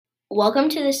Welcome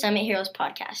to the Summit Heroes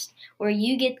podcast, where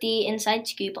you get the inside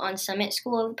scoop on Summit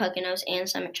School of the Poconos and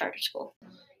Summit Charter School.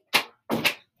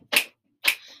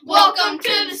 Welcome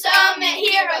to the Summit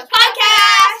Heroes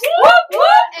podcast! Whoop,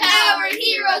 whoop. And our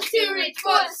heroes to reach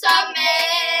for the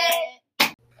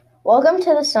summit! Welcome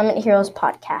to the Summit Heroes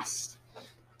podcast.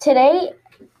 Today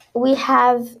we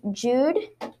have Jude.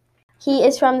 He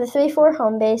is from the 3-4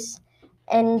 home base,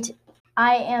 and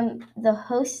I am the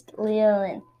host,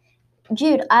 Leolyn.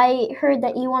 Jude, I heard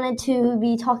that you wanted to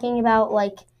be talking about,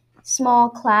 small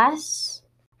class.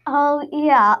 Oh,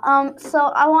 yeah. So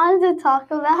I wanted to talk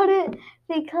about it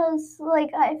because,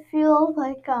 I feel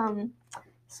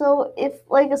so if,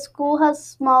 a school has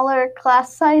smaller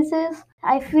class sizes,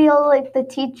 I feel like the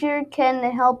teacher can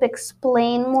help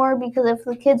explain more, because if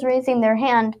the kid's raising their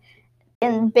hand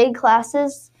in big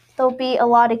classes, there'll be a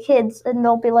lot of kids, and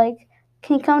they'll be like,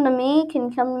 can you come to me? Can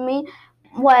you come to me?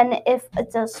 When if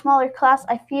it's a smaller class,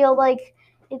 I feel like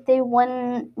if they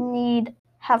wouldn't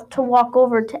have to walk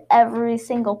over to every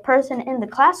single person in the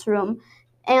classroom,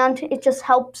 and it just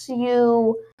helps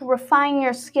you refine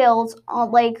your skills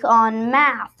on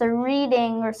math or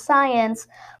reading or science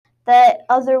that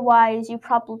otherwise you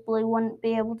probably wouldn't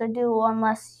be able to do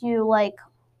unless you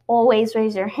always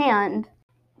raise your hand,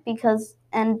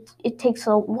 and it takes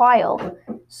a while.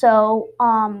 So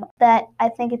that I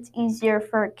think it's easier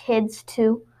for kids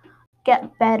to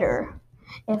get better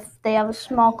if they have a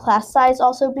small class size.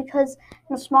 Also, because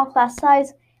in a small class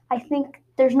size, I think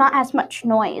there's not as much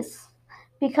noise,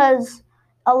 because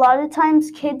a lot of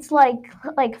times kids like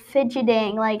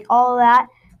fidgeting, all of that,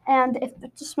 and if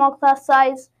it's a small class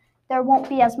size, there won't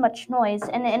be as much noise.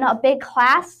 And in a big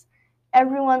class,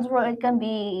 everyone's really going to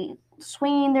be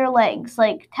swinging their legs,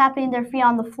 tapping their feet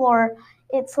on the floor.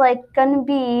 It's going to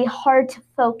be hard to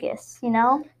focus,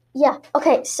 Yeah,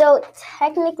 okay, so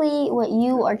technically what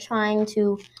you are trying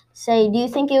to say, do you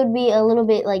think it would be a little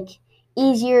bit,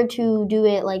 easier to do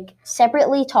it,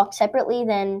 separately, talk separately,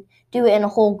 than do it in a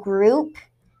whole group?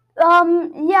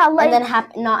 Yeah, and then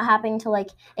not having to,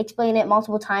 explain it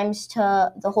multiple times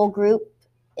to the whole group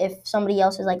if somebody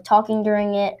else is, talking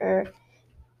during it, or,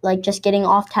 just getting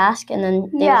off task, and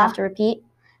then they would have to repeat?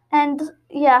 And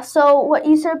yeah, so what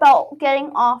you said about getting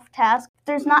off task,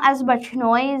 there's not as much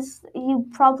noise. You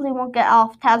probably won't get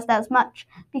off task as much,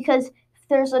 because if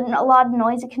there's a lot of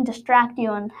noise, it can distract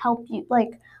you and help you,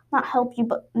 not help you,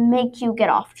 but make you get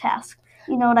off task.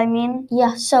 You know what I mean?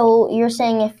 Yeah, so you're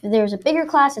saying if there's a bigger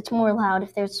class, it's more loud.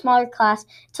 If there's a smaller class,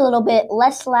 it's a little bit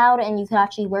less loud, and you could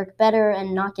actually work better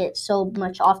and not get so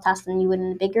much off task than you would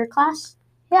in a bigger class?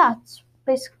 Yeah, it's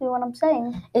basically what I'm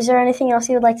saying. Is there anything else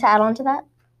you would like to add on to that?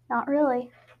 Not really.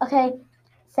 Okay,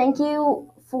 thank you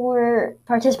for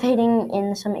participating in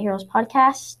the Summit Heroes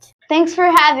podcast. Thanks for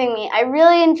having me. I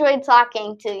really enjoyed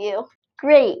talking to you.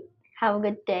 Great. Have a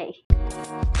good day.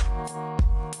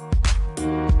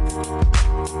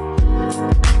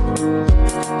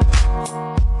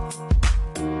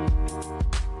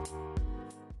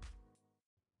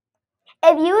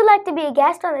 If you would like to be a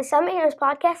guest on the Summit Heroes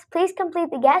podcast, please complete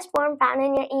the guest form found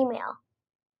in your email.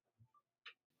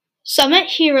 Summit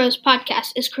Heroes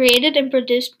podcast is created and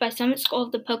produced by Summit School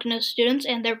of the Poconos students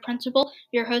and their principal,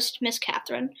 your host, Miss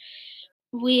Catherine.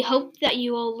 We hope that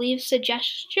you will leave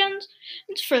suggestions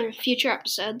for future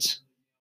episodes.